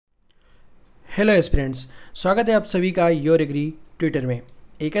Hello aspirants, स्वागत है आप सभी का योर एग्री ट्विटर में।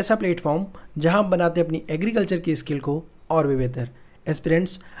 एक ऐसा प्लेटफॉर्म जहां हम बनाते हैं अपनी एग्रीकल्चर की स्किल को और भी बेहतर।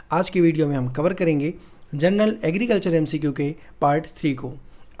 एस्पिरेंट्स, आज की वीडियो में हम कवर करेंगे जनरल एग्रीकल्चर MCQ के पार्ट 3 को।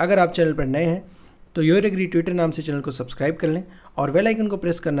 अगर आप चैनल पर नए हैं तो योर एग्री ट्विटर नाम से चैनल को सब्सक्राइब कर लें और बेल आइकन को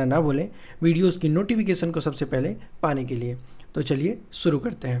प्रेस करना ना भूलें वीडियोज़ की नोटिफिकेशन को सबसे पहले पाने के लिए। तो चलिए शुरू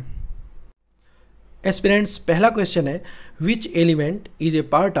करते हैं। एस्पिरेंट्स, पहला क्वेश्चन है, which element is a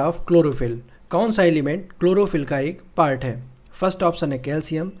part of chlorophyll? कौन सा एलिमेंट क्लोरोफिल का एक पार्ट है? फर्स्ट ऑप्शन है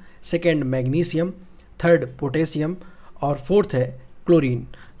calcium, second magnesium, third potassium और फोर्थ है क्लोरीन।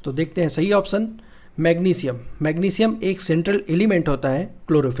 तो देखते हैं सही ऑप्शन मैग्नीशियम। मैग्नीशियम एक सेंट्रल एलिमेंट होता है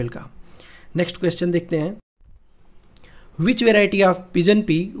क्लोरोफिल का। नेक्स्ट क्वेश्चन देखते हैं, which variety of pigeon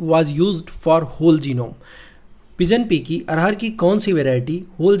P was used for whole genome? Pigeon P की अरहर की कौन सी वेराइटी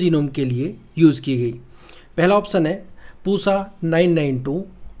होल जीनोम के लिए यूज़ की गई? पहला ऑप्शन है पूसा 992,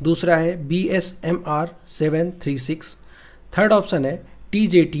 दूसरा है BSMR 736, थर्ड ऑप्शन है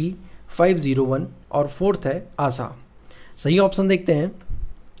TJT 501 और फोर्थ है आशा। सही ऑप्शन देखते हैं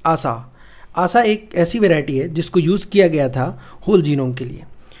आशा। आशा एक ऐसी वैरायटी है जिसको यूज़ किया गया था होल जीनोम के लिए।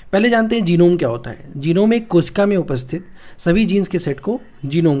 पहले जानते हैं जीनोम क्या होता है। जीनोम एक कोशिका में उपस्थित सभी जीन्स के सेट को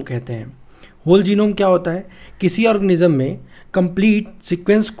जीनोम कहते हैं। होल जीनोम क्या होता है? किसी ऑर्गेनिज्म में कंप्लीट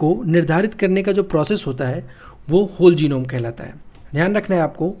सीक्वेंस को निर्धारित करने का जो प्रोसेस होता है वो होल जीनोम कहलाता है। ध्यान रखना है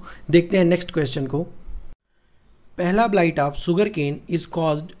आपको। देखते हैं नेक्स्ट क्वेश्चन को। पहला blight of sugar cane is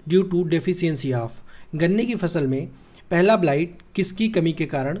caused due to deficiency of? गन्ने की फसल में पहला ब्लाइट किसकी कमी के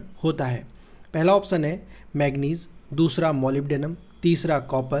कारण होता है? पहला ऑप्शन है मैग्नीज, दूसरा मॉलिब्डेनम, तीसरा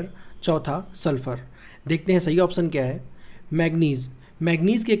कॉपर, चौथा सल्फर। देखते हैं सही ऑप्शन क्या है मैग्नीज।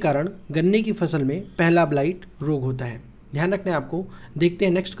 मैग्नीज के कारण गन्ने की फसल में पहला ब्लाइट रोग होता है। ध्यान रखना है आपको। देखते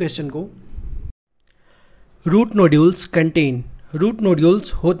हैं नेक्स्ट क्वेश्चन को। Root nodules contain? Root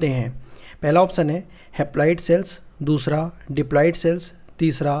nodules होते हैं। पहला ऑप्शन है हैप्लॉइड सेल्स, दूसरा डिप्लॉइड सेल्स,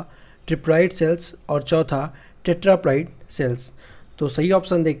 तीसरा ट्रिप्लॉइड सेल्स और चौथा टेट्राप्लॉइड सेल्स। तो सही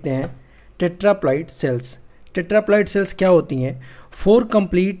ऑप्शन देखते हैं टेट्राप्लॉइड सेल्स। टेट्राप्लॉइड सेल्स क्या होती हैं? 4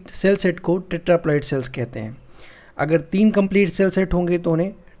 कंप्लीट सेल सेट को टेट्राप्लॉइड सेल्स कहते हैं। अगर 3 कंप्लीट सेल सेट होंगे तो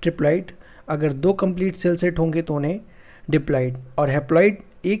उन्हें ट्रिप्लॉइड, अगर 2 कंप्लीट सेल सेट होंगे तो उन्हें डिप्लॉइड और हैप्लॉइड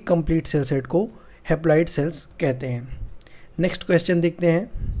एक कंप्लीट सेल सेट को हैप्लॉइड सेल्स कहते हैं। नेक्स्ट क्वेश्चन देखते हैं,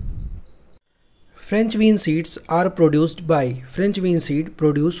 French bean seeds are produced by? French bean seed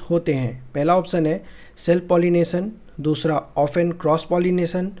produce होते हैं। पहला ऑप्शन है सेल्फ पॉलिनेशन, दूसरा ऑफन क्रॉस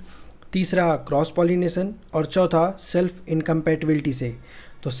पॉलिनेशन, तीसरा क्रॉस पॉलिनेशन और चौथा सेल्फ इनकम्पैटिबिलिटी से।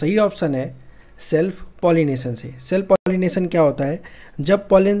 तो सही ऑप्शन है सेल्फ पॉलिनेशन से। सेल्फ पॉलिनेशन क्या होता है? जब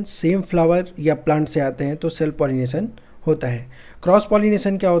पॉलन सेम फ्लावर या प्लांट से आते हैं तो सेल्फ पॉलिनेशन होता है। क्रॉस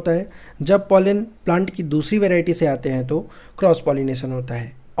पॉलिनेशन क्या होता है? जब पॉलन प्लांट की दूसरी वैरायटी से आते हैं तो क्रॉस पॉलिनेशन होता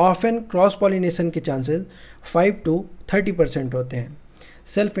है। ऑफन क्रॉस पॉलिनेशन के चांसेस 5 to 30% होते हैं।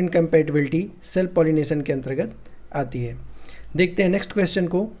 सेल्फ इनकम्पैटिबिलिटी सेल्फ पॉलिनेशन के अंतर्गत आती है। देखते हैं नेक्स्ट क्वेश्चन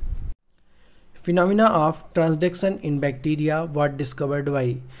को। Phenomena of transduction in bacteria what discovered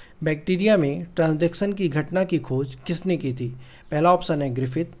by? Bacteria में ट्रांसडक्शन की घटना की खोज किसने की थी? पहला ऑप्शन है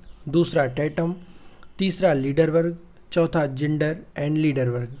ग्रिफिथ, दूसरा टैटम, तीसरा लीडरवर्ग, चौथा जिंडर एंड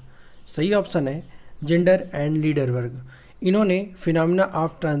लीडरवर्ग। सही ऑप्शन है जिंडर एंड लीडरवर्ग। इन्होंने phenomena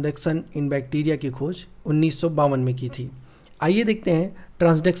of transduction in bacteria की खोज 1952 में की थी। आइए देखते हैं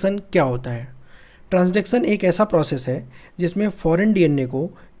ट्रांसडक्शन क्या होता है। ट्रांसडक्शन एक ऐसा प्रोसेस है जिसमें फॉरेन DNA को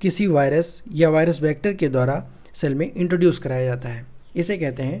किसी वायरस या वायरस वेक्टर के द्वारा सेल में इंट्रोड्यूस कराया जाता है। इसे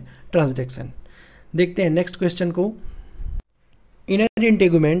कहते हैं ट्रांसडक्शन। देखते हैं नेक्स्ट क्वेश्चन को। Inner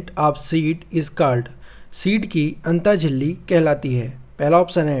integument of seed is called? Seed की अंतः झिल्ली कहलाती है। पहला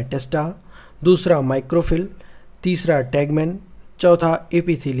ऑप्शन है टेस्टा, दूसरा माइक्रोफिल, तीसरा टैगमेन, चौथा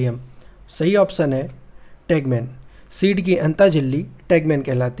एपिथेलियम। सही ऑप्शन है टैगमेन। सीड की अंतः झिल्ली टैगमेन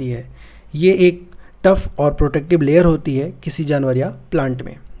कहलाती है। ये एक टफ और प्रोटेक्टिव लेयर होती है किसी जानवर या प्लांट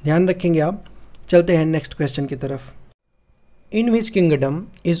में। ध्यान रखेंगे आप। चलते हैं नेक्स्ट क्वेश्चन की तरफ। इन विच किंगडम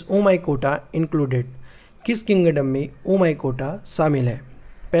इज ओमाइकोटा इंक्लूडेड? किस किंगडम में ओमाइकोटा शामिल है?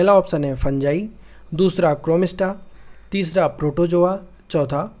 पहला ऑप्शन है फंजाई, दूसरा क्रोमिस्टा, तीसरा प्रोटोजोआ,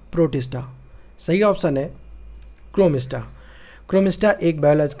 चौथा प्रोटिस्टा। सही ऑप्शन है क्रोमिस्टा। क्रोमिस्टा एक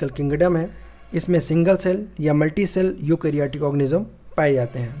बायोलॉजिकल किंगडम है। इसमें सिंगल सेल या मल्टी सेल यूकैरियोटिक ऑर्गेनिज्म पाए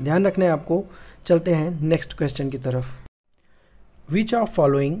जाते हैं। ध्यान रखना है आपको। चलते हैं नेक्स्ट क्वेश्चन की तरफ। Which of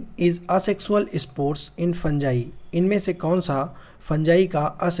following is asexual spores in fungi? इनमें से कौन सा फंजाई का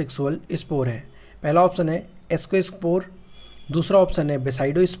असेक्सुअल स्पोर है? पहला ऑप्शन है एस्कोस्पोर, दूसरा ऑप्शन है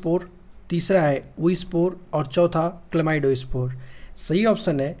बेसाइडोस्पोर, तीसरा है ऊस्पोर और चौथा क्लेमाइडोस्पोर। सही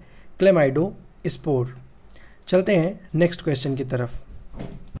ऑप्शन है क्लेमाइडोस्पोर। चलते हैं नेक्स्ट क्वेश्चन की तरफ।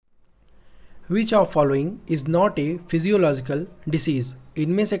 Which of following is not a physiological disease,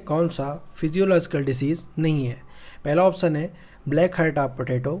 इनमें से कौन सा फिजियोलॉजिकल डिसीज़ नहीं है। पहला ऑप्शन है ब्लैक हार्ट ऑफ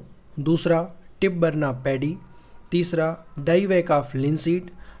पोटैटो, दूसरा टिप बर्न ऑफ पैडी, तीसरा डाईवैक ऑफ लिंसीड,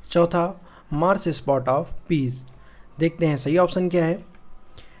 चौथा मार्स स्पॉट ऑफ पीज। देखते हैं सही ऑप्शन क्या है।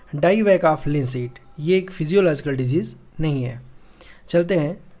 डाईवैक ऑफ लिंसीड ये एक फिजियोलॉजिकल डिजीज़ नहीं है। चलते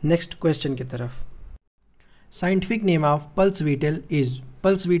हैं नेक्स्ट क्वेश्चन की तरफ। Scientific name of pulse beetle is,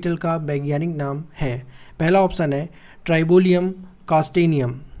 pulse beetle का वैज्ञानिक नाम है। पहला ऑप्शन है ट्राइबोलियम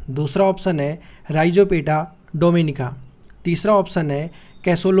कास्टेनियम, दूसरा ऑप्शन है राइजोपेटा डोमिनिका, तीसरा ऑप्शन है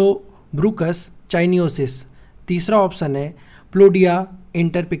कैसोलोब्रूकस चाइनियोसिस, तीसरा ऑप्शन है प्लोडिया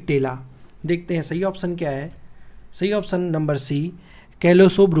इंटरपिक्टेला। देखते हैं सही ऑप्शन क्या है। सही ऑप्शन नंबर सी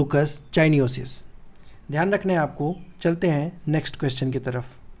कैलोसोब्रूकस चाइनियोसिस। ध्यान रखना है आपको। चलते हैं नेक्स्ट क्वेश्चन की तरफ।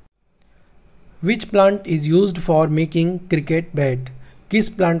 Which plant is used for making cricket bat, किस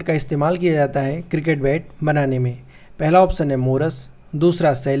प्लांट का इस्तेमाल किया जाता है क्रिकेट बैट बनाने में। पहला ऑप्शन है मोरस,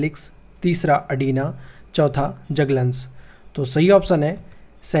 दूसरा सेलिक्स, तीसरा अडीना, चौथा जगलंस। तो सही ऑप्शन है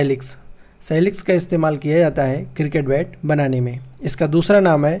सेलिक्स। सेलिक्स का इस्तेमाल किया जाता है क्रिकेट बैट बनाने में। इसका दूसरा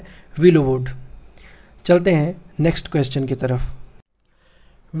नाम है विलोवुड। चलते हैं नेक्स्ट क्वेश्चन की तरफ।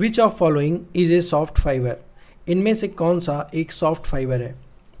 Which of following is a soft fibre, इनमें से कौन सा एक सॉफ्ट फाइबर है।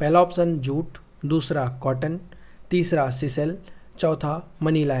 पहला ऑप्शन जूट, दूसरा कॉटन, तीसरा सिसेल, चौथा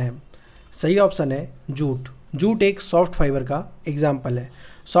मनीला हेम। सही ऑप्शन है जूट। जूट एक सॉफ्ट फाइबर का एग्जाम्पल है।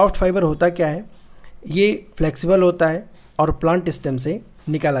 सॉफ्ट फाइबर होता क्या है, ये फ्लेक्सिबल होता है और प्लांट स्टेम से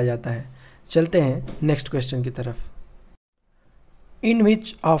निकाला जाता है। चलते हैं नेक्स्ट क्वेश्चन की तरफ। इन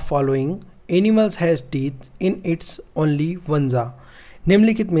which of following animals has teeth in its only one जा,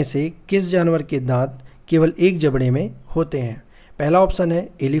 निम्नलिखित में से किस जानवर के दांत केवल एक जबड़े में होते हैं। पहला ऑप्शन है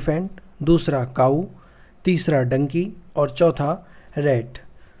एलिफेंट, दूसरा काऊ, तीसरा डंकी और चौथा रैट।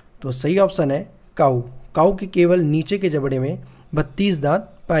 तो सही ऑप्शन है काऊ। काऊ के केवल नीचे के जबड़े में 32 दांत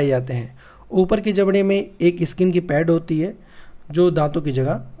पाए जाते हैं। ऊपर के जबड़े में एक स्किन की पैड होती है जो दांतों की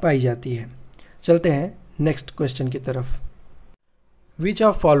जगह पाई जाती है। चलते हैं नेक्स्ट क्वेश्चन की तरफ। Which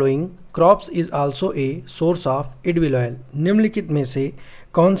of following crops is also a source of edible oil, निम्नलिखित में से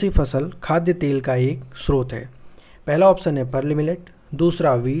कौन सी फसल खाद्य तेल का एक स्रोत है। पहला ऑप्शन है पर्ल मिलेट,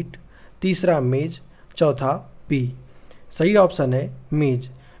 दूसरा वीट, तीसरा मेज, चौथा पी। सही ऑप्शन है मेज।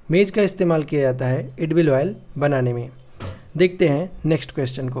 मेज का इस्तेमाल किया जाता है एडिबल ऑयल बनाने में। देखते हैं नेक्स्ट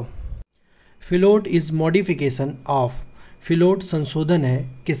क्वेश्चन को। फिलोड इज मॉडिफिकेशन ऑफ, फिलोड संशोधन है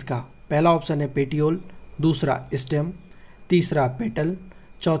किसका। पहला ऑप्शन है पेटियोल, दूसरा स्टेम, तीसरा पेटल,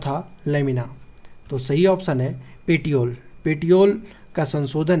 चौथा लेमिना। तो सही ऑप्शन है पेटियोल। पेटियोल का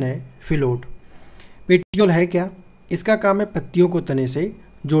संशोधन है फिलोड। पेटियोल है क्या, इसका काम है पत्तियों को तने से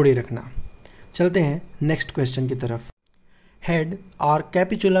जोड़े रखना। चलते हैं नेक्स्ट क्वेश्चन की तरफ। हेड और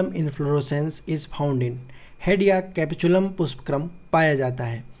capitulum inflorescence is found in, head या कैपिचुलम पुष्पक्रम पाया जाता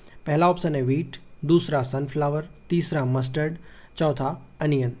है। पहला ऑप्शन है वीट, दूसरा सनफ्लावर, तीसरा मस्टर्ड, चौथा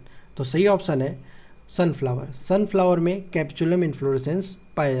अनियन। तो सही ऑप्शन है सनफ्लावर। सनफ्लावर में कैपिचुलम इन्फ्लोरेसेंस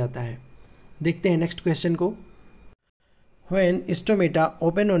पाया जाता है। देखते हैं नेक्स्ट क्वेश्चन को। When stomata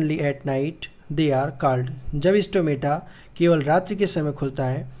open only at night they are called, जब स्टोमेटा केवल रात्रि के समय खुलता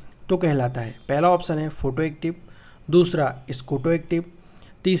है तो कहलाता है। पहला ऑप्शन है फोटो एक्टिव, दूसरा स्कोटो एक्टिव,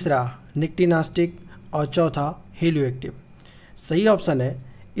 तीसरा निक्टिनास्टिक और चौथा हेलियो एक्टिव। सही ऑप्शन है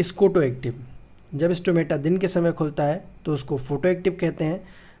स्कोटो एक्टिव। जब स्टोमेटा दिन के समय खुलता है तो उसको फोटो एक्टिव कहते हैं,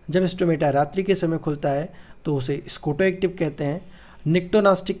 जब स्टोमेटा रात्रि के समय खुलता है तो उसे स्कोटो एक्टिव कहते हैं।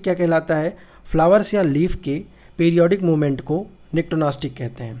 निक्टोनास्टिक क्या कहलाता है, फ्लावर्स या लीफ के पीरियोडिक मूवमेंट को निक्टोनास्टिक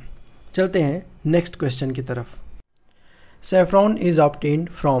कहते हैं। चलते हैं नेक्स्ट क्वेश्चन की तरफ। सैफ्रॉन इज ऑब्टेन्ड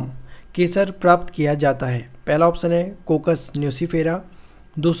फ्रॉम, केसर प्राप्त किया जाता है। पहला ऑप्शन है कोकस न्यूसीफेरा,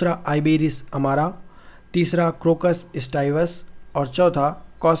 दूसरा आइबेरिस अमारा, तीसरा क्रोकस स्टाइवस और चौथा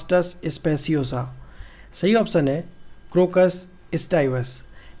कॉस्टस स्पेसियोसा। सही ऑप्शन है क्रोकस स्टाइवस।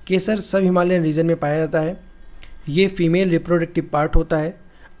 केसर सब हिमालयन रीजन में पाया जाता है। ये फीमेल रिप्रोडक्टिव पार्ट होता है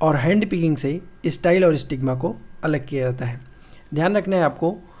और हैंड पिकिंग से स्टाइल और स्टिग्मा को अलग किया जाता है। ध्यान रखना है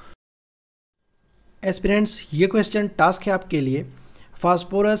आपको। एस्पिरेंट्स, ये क्वेश्चन टास्क है आपके लिए।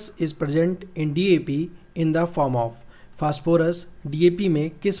 Phosphorus is present in DAP in the form of, phosphorus DAP में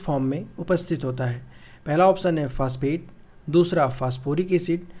किस फॉर्म में उपस्थित होता है। पहला ऑप्शन है फास्फेट, दूसरा फास्फोरिक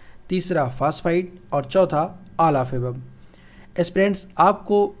एसिड, तीसरा फास्फाइड और चौथा ऑल ऑफ एबव। एस्पिरेंट्स,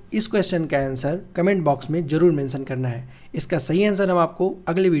 आपको इस क्वेश्चन का आंसर कमेंट बॉक्स में ज़रूर मेंशन करना है। इसका सही आंसर हम आपको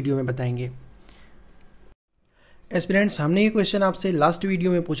अगले वीडियो में बताएंगे। एस्पिरेंट्स, हमने ये क्वेश्चन आपसे लास्ट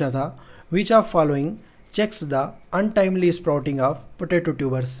वीडियो में पूछा था, which of following checks the untimely sprouting of potato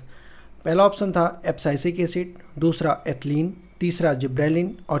tubers. पहला ऑप्शन था एप्साइसिक एसिड, दूसरा एथिलीन, तीसरा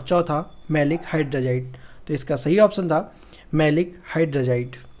जिब्रेलिन और चौथा मैलिक हाइड्राजाइड। तो इसका सही ऑप्शन था मैलिक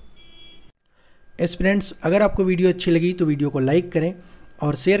हाइड्राजाइड। एस्पिरेंट्स, अगर आपको वीडियो अच्छी लगी तो वीडियो को लाइक करें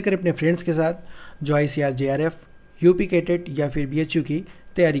और शेयर करें अपने फ्रेंड्स के साथ जो ICAR-JRF, UPCATET या फिर BHU की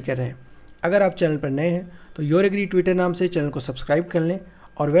तैयारी कर रहे हैं। अगर आप चैनल पर नए हैं तो योर एग्री ट्विटर नाम से चैनल को सब्सक्राइब कर लें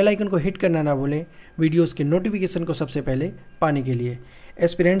और बेल आइकन को हिट करना ना भूलें वीडियोस के नोटिफिकेशन को सबसे पहले पाने के लिए।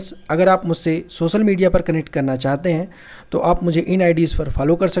 एस्पिरेंट्स, अगर आप मुझसे सोशल मीडिया पर कनेक्ट करना चाहते हैं तो आप मुझे इन IDs पर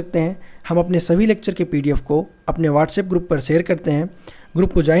फॉलो कर सकते हैं। हम अपने सभी लेक्चर के PDF को अपने व्हाट्सएप ग्रुप पर शेयर करते हैं।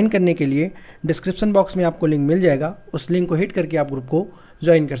 ग्रुप को ज्वाइन करने के लिए डिस्क्रिप्शन बॉक्स में आपको लिंक मिल जाएगा, उस लिंक को हिट करके आप ग्रुप को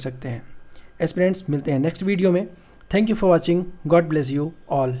ज्वाइन कर सकते हैं। एस्पिरेंट्स, मिलते हैं नेक्स्ट वीडियो में। Thank you for watching. God bless you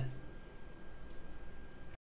all.